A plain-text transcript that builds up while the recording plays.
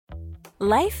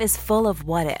Life is full of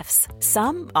what-ifs.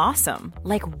 Some awesome,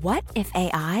 like what if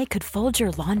AI could fold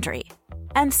your laundry?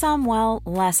 And some, well,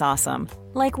 less awesome,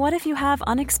 like what if you have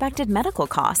unexpected medical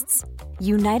costs?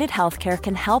 United Healthcare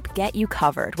can help get you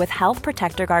covered with Health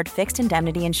Protector Guard fixed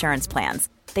indemnity insurance plans.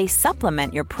 They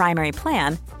supplement your primary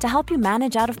plan to help you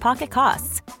manage out-of-pocket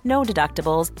costs. No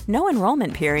deductibles, no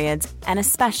enrollment periods, and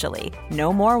especially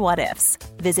no more what-ifs.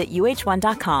 Visit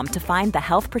uh1.com to find the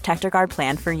Health Protector Guard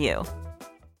plan for you.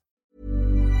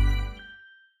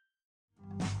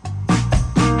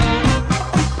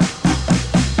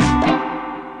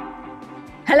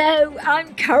 Hello,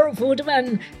 I'm Carol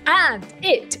Vorderman, and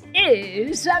it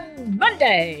is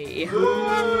Monday.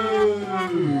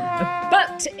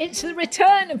 But it's the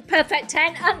return of Perfect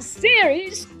 10 and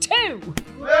Series 2.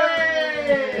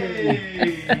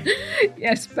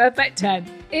 Yes, Perfect 10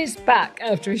 is back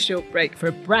after a short break for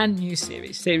a brand new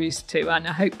series, Series 2, and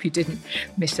I hope you didn't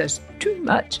miss us too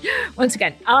much. Once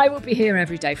again, I will be here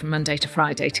every day from Monday to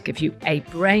Friday to give you a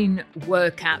brain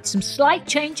workout. Some slight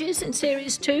changes in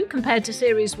Series 2 compared to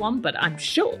Series 1, but I'm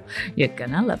sure you're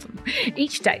gonna love them.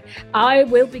 Each day, I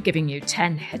will be giving you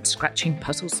 10 head-scratching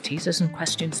puzzles, teasers and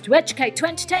questions to educate, to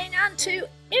entertain and to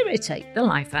irritate the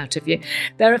life out of you.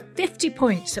 There are 50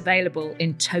 points available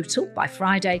in total by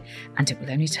Friday, and it will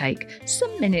only take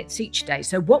some minutes each day.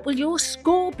 So what will your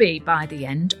score be by the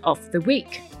end of the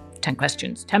week? 10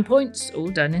 questions, 10 points, all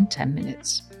done in 10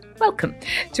 minutes. Welcome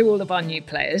to all of our new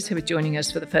players who are joining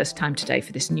us for the first time today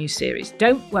for this new series.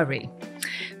 Don't worry.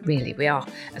 Really, we are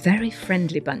a very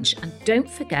friendly bunch. And don't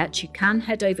forget, you can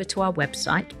head over to our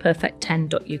website,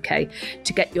 perfect10.uk,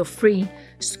 to get your free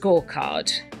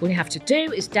scorecard. All you have to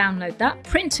do is download that,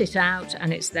 print it out,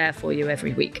 and it's there for you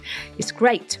every week. It's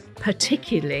great,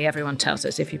 particularly, everyone tells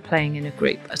us, if you're playing in a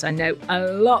group, as I know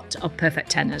a lot of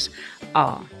Perfect Tenors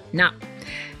are. Now,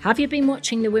 have you been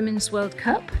watching the Women's World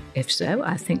Cup? If so,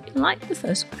 I think you'll like the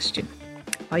first question.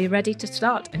 Are you ready to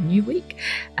start a new week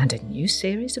and a new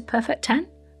series of Perfect 10?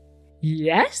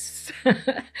 Yes?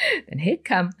 Then here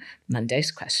come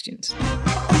Monday's questions.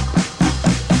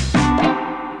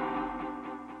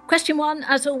 Question 1,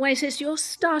 as always, is your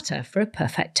starter for a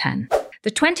Perfect 10.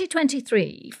 The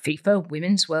 2023 FIFA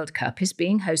Women's World Cup is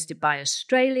being hosted by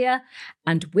Australia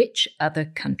and which other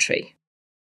country?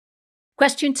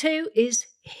 Question 2 is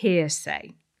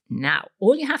hearsay. Now,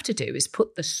 all you have to do is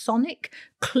put the sonic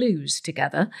clues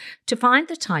together to find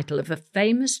the title of a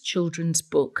famous children's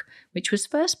book, which was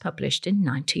first published in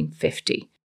 1950.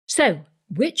 So,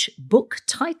 which book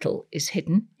title is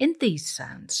hidden in these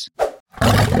sounds?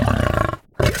 Fire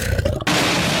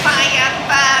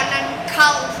burn and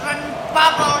cauldron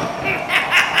bubble.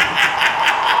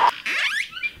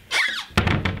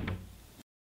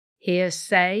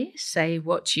 Hearsay, say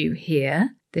what you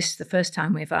hear. This is the first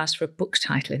time we've asked for a book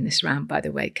title in this round, by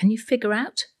the way. Can you figure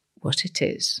out what it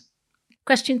is?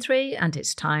 Question 3, and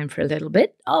it's time for a little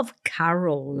bit of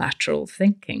Carol lateral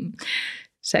thinking.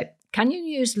 So, can you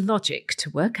use logic to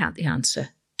work out the answer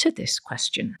to this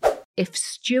question? If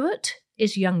Stuart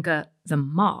is younger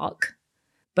than Mark,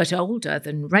 but older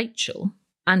than Rachel,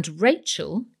 and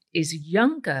Rachel is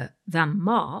younger than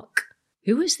Mark,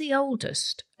 who is the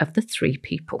oldest of the three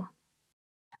people?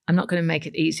 I'm not going to make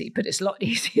it easy, but it's a lot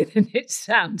easier than it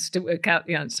sounds to work out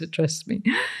the answer, trust me.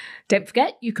 Don't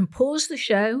forget, you can pause the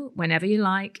show whenever you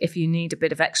like. If you need a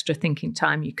bit of extra thinking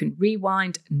time, you can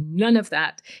rewind. None of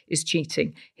that is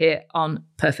cheating here on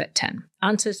Perfect 10.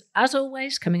 Answers, as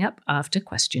always, coming up after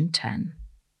question 10.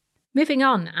 Moving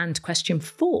on, and question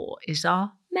 4 is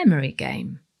our memory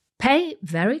game. Pay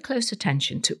very close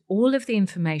attention to all of the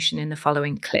information in the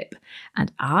following clip,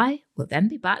 and I will then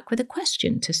be back with a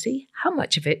question to see how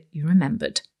much of it you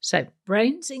remembered. So,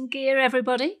 brains in gear,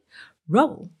 everybody.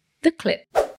 Roll the clip.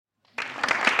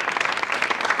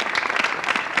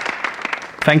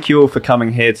 Thank you all for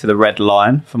coming here to the Red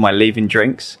Lion for my leaving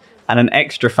drinks, and an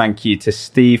extra thank you to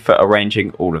Steve for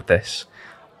arranging all of this.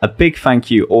 A big thank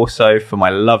you also for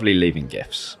my lovely leaving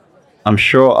gifts. I'm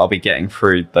sure I'll be getting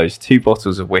through those 2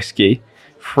 bottles of whiskey,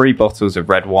 3 bottles of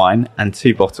red wine and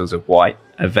 2 bottles of white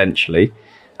eventually.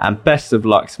 And best of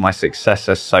luck to my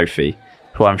successor, Sophie,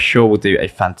 who I'm sure will do a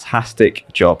fantastic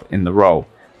job in the role.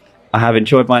 I have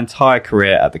enjoyed my entire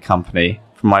career at the company,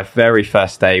 from my very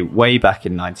first day way back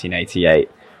in 1988,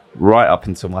 right up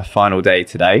until my final day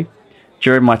today.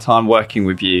 During my time working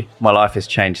with you, my life has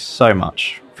changed so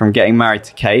much, from getting married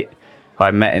to Kate, who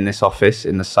I met in this office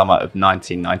in the summer of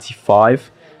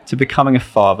 1995, to becoming a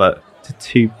father to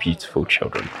 2 beautiful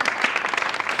children.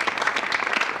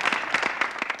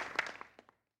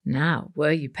 Now,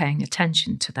 were you paying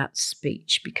attention to that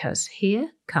speech? Because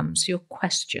here comes your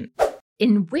question.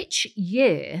 In which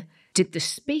year Did the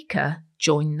speaker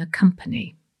join the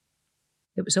company?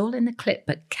 It was all in the clip,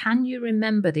 but can you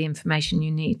remember the information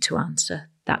you need to answer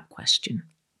that question?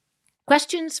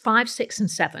 Questions 5, 6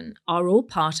 and 7 are all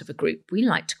part of a group we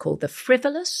like to call the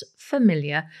frivolous,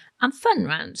 familiar and fun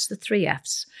rounds, the 3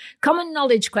 Fs. Common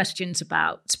knowledge questions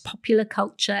about popular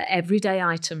culture, everyday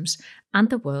items and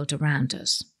the world around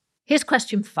us. Here's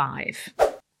question 5.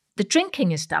 The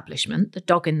drinking establishment, The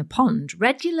Dog in the Pond,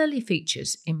 regularly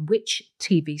features in which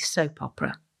TV soap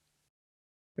opera?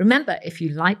 Remember, if you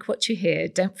like what you hear,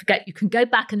 don't forget you can go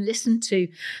back and listen to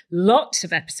lots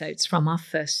of episodes from our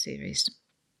first series.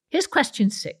 Here's question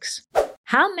 6.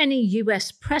 How many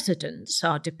US presidents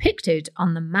are depicted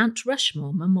on the Mount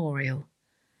Rushmore Memorial?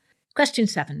 Question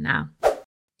 7 now.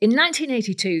 In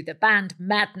 1982, the band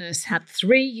Madness had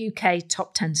 3 UK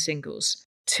top 10 singles.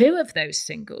 2 of those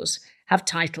singles have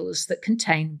titles that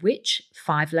contain which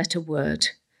 5-letter word?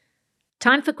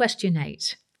 Time for question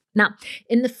 8. Now,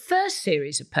 in the first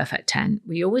series of Perfect 10,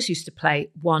 we always used to play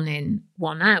 1 in,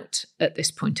 1 out at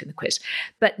this point in the quiz.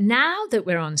 But now that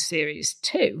we're on series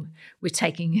 2, we're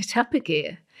taking it up a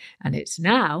gear, and it's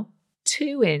now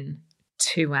 2 in,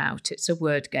 2 out. It's a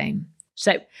word game.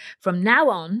 So from now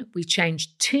on, we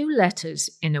change 2 letters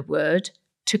in a word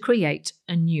to create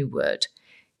a new word.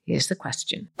 Here's the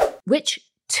question. Which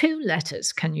 2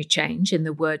 letters can you change in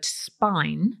the word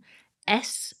spine,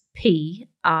 S-P-I-N-E,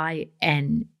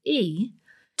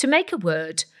 to make a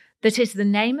word that is the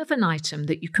name of an item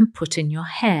that you can put in your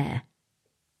hair?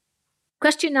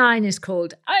 Question 9 is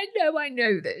called I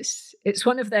Know This. It's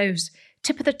one of those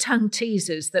tip-of-the-tongue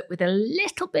teasers that with a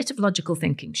little bit of logical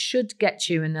thinking should get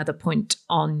you another point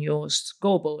on your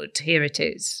scoreboard. Here it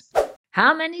is.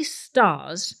 How many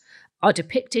stars are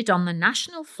depicted on the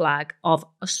national flag of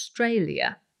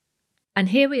Australia? And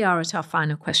here we are at our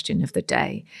final question of the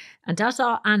day. And as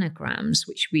our anagrams,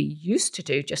 which we used to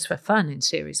do just for fun in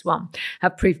Series 1,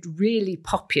 have proved really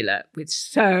popular with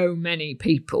so many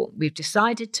people, we've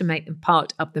decided to make them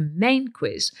part of the main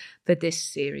quiz for this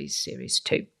series, Series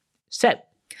 2. So,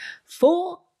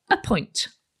 for a point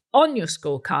on your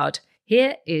scorecard,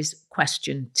 here is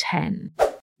question 10.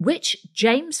 Which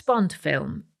James Bond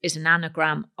film is an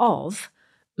anagram of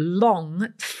long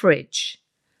fridge?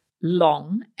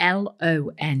 Long,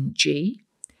 L-O-N-G,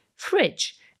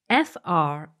 fridge,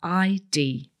 F-R-I-D-G-E.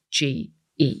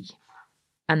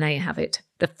 And there you have it.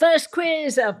 The first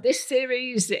quiz of this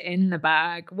series in the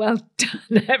bag. Well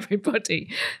done,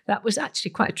 everybody. That was actually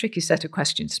quite a tricky set of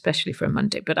questions, especially for a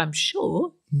Monday, but I'm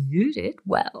sure you did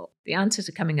well. The answers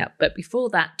are coming up. But before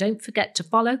that, don't forget to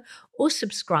follow or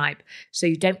subscribe so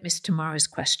you don't miss tomorrow's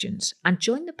questions. And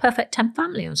join the Perfect 10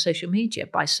 family on social media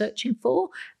by searching for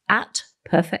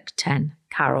 @Perfect 10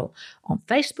 Carol on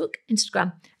Facebook,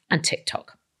 Instagram, and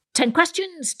TikTok. 10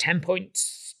 questions, 10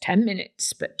 points, 10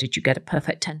 minutes. But did you get a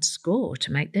perfect 10 score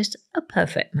to make this a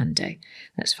perfect Monday?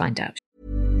 Let's find out.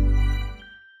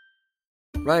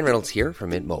 Ryan Reynolds here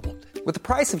from Mint Mobile. With the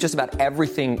price of just about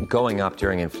everything going up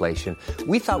during inflation,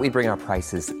 we thought we'd bring our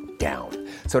prices down.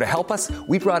 So to help us,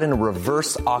 we brought in a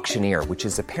reverse auctioneer, which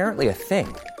is apparently a thing.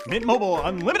 Mint Mobile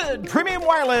Unlimited Premium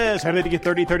Wireless. How to get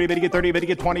 30, 30, bit to get 30, bit to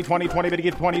get 20, 20, 20, bit to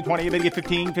get 20, 20, bit to get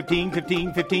 15, 15,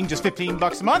 15, 15, just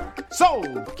 $15 a month?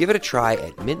 Sold! Give it a try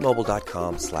at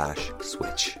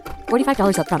mintmobile.com/switch.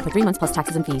 $45 up front for 3 months plus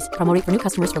taxes and fees. Promo rate for new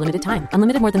customers for limited time.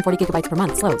 Unlimited more than 40 gigabytes per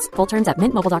month. Slows full terms at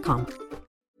mintmobile.com.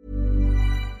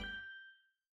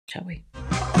 Shall we?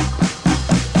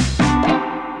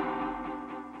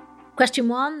 Question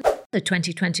 1. The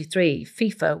 2023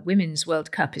 FIFA Women's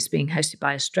World Cup is being hosted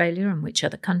by Australia and which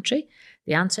other country?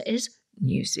 The answer is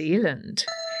New Zealand.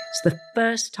 It's the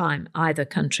first time either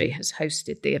country has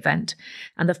hosted the event,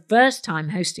 and the first time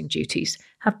hosting duties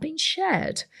have been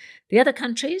shared. The other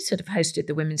countries that have hosted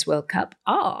the Women's World Cup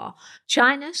are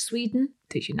China, Sweden,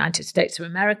 the United States of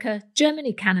America,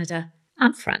 Germany, Canada,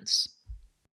 and France.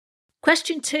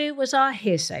 Question 2 was our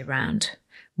hearsay round.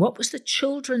 What was the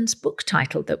children's book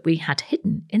title that we had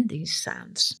hidden in these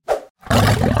sounds? Fire,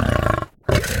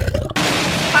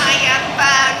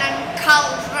 burn and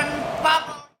cauldron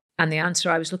bubble. And the answer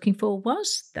I was looking for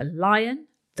was The Lion,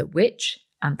 the Witch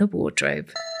and the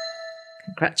Wardrobe.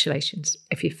 Congratulations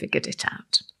if you figured it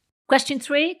out. Question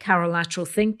 3, Carol Lateral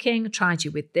Thinking, tried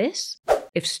you with this.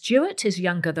 If Stuart is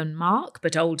younger than Mark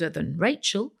but older than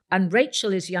Rachel, and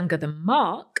Rachel is younger than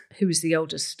Mark, who is the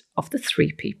oldest of the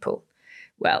 3 people?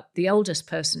 Well, the oldest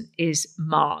person is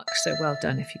Mark, so well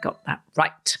done if you got that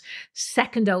right.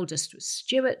 Second oldest was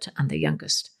Stuart, and the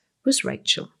youngest was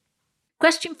Rachel.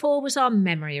 Question 4 was our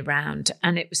memory round,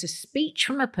 and it was a speech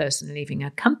from a person leaving a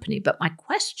company, but my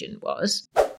question was,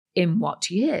 in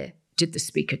what year did the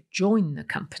speaker join the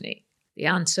company? The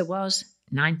answer was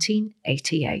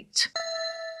 1988.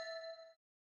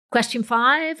 Question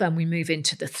 5, and we move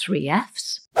into the 3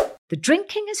 Fs. The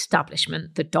drinking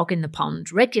establishment, The Dog in the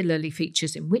Pond, regularly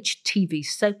features in which TV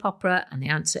soap opera? And the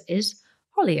answer is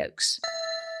Hollyoaks.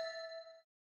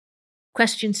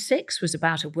 Question 6 was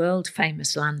about a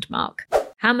world-famous landmark.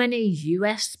 How many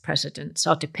US presidents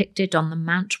are depicted on the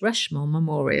Mount Rushmore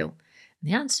Memorial? And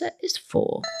the answer is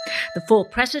 4. The 4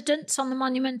 presidents on the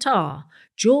monument are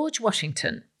George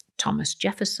Washington, Thomas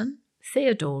Jefferson,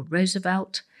 Theodore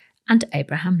Roosevelt, and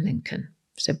Abraham Lincoln.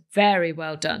 So very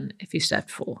well done if you said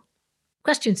 4.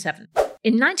 Question 7.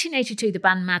 In 1982, the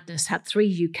band Madness had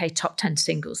 3 UK top 10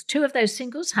 singles. 2 of those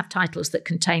singles have titles that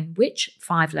contain which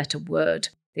 5-letter word?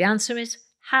 The answer is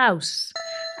house.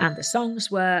 And the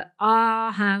songs were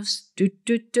Our House, do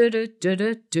do do do do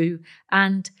do do,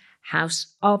 and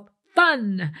House of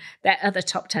Fun. Their other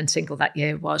top 10 single that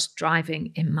year was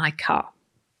Driving in My Car.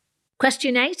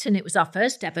 Question 8, and it was our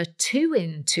first ever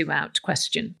 2-in, 2-out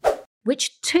question.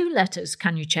 Which 2 letters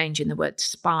can you change in the word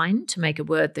spine to make a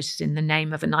word that is in the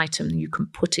name of an item you can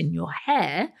put in your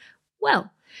hair?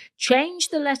 Well, change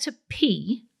the letter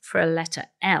P for a letter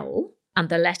L and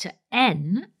the letter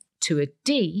N to a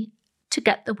D to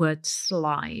get the word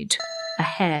slide, a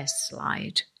hair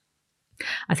slide.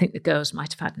 I think the girls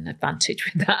might have had an advantage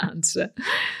with that answer.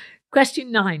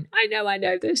 Question 9. I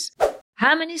know this.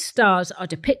 How many stars are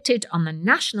depicted on the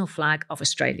national flag of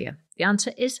Australia? The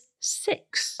answer is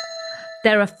 6.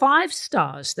 There are 5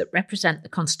 stars that represent the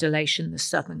constellation the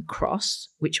Southern Cross,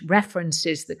 which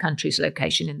references the country's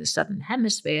location in the Southern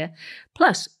Hemisphere,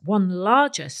 plus 1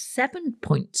 larger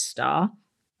 7-point star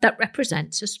that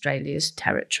represents Australia's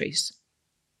territories.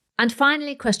 And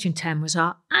finally, question 10 was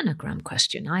our anagram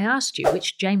question. I asked you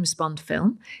which James Bond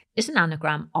film is an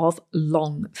anagram of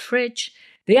long fridge.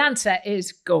 The answer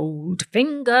is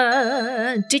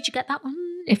Goldfinger. Did you get that one?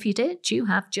 If you did, you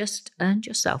have just earned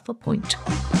yourself a point.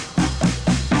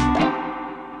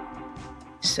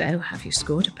 So, have you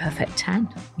scored a perfect 10?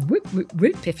 Whoop, whoop,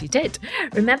 whoop if you did.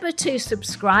 Remember to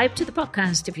subscribe to the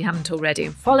podcast if you haven't already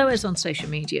and follow us on social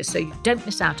media so you don't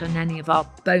miss out on any of our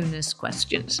bonus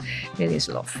questions. It really is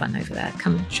a lot of fun over there.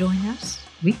 Come and join us.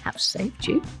 We have saved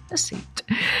you a seat.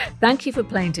 Thank you for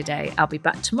playing today. I'll be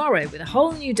back tomorrow with a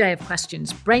whole new day of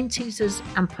questions, brain teasers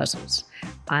and puzzles.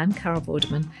 I'm Carol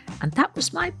Vorderman, and that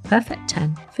was my perfect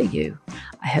 10 for you.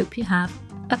 I hope you have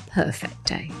a perfect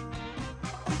day.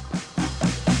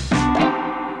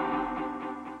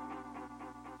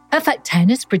 Perfect 10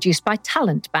 is produced by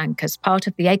Talent Bank as part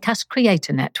of the Acast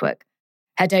Creator Network.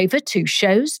 Head over to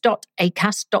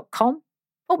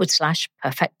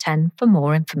shows.acast.com/perfect10 for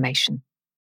more information.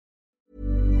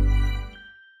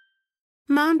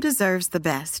 Mom deserves the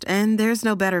best, and there's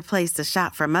no better place to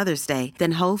shop for Mother's Day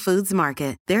than Whole Foods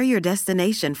Market. They're your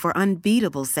destination for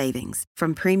unbeatable savings,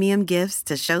 from premium gifts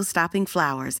to show-stopping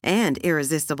flowers and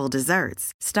irresistible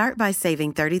desserts. Start by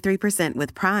saving 33%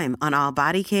 with Prime on all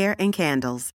body care and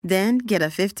candles. Then get a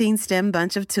 15-stem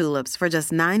bunch of tulips for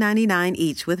just $9.99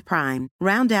 each with Prime.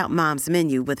 Round out Mom's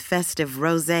menu with festive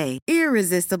rosé,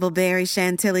 irresistible berry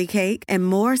chantilly cake, and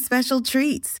more special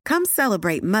treats. Come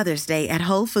celebrate Mother's Day at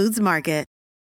Whole Foods Market.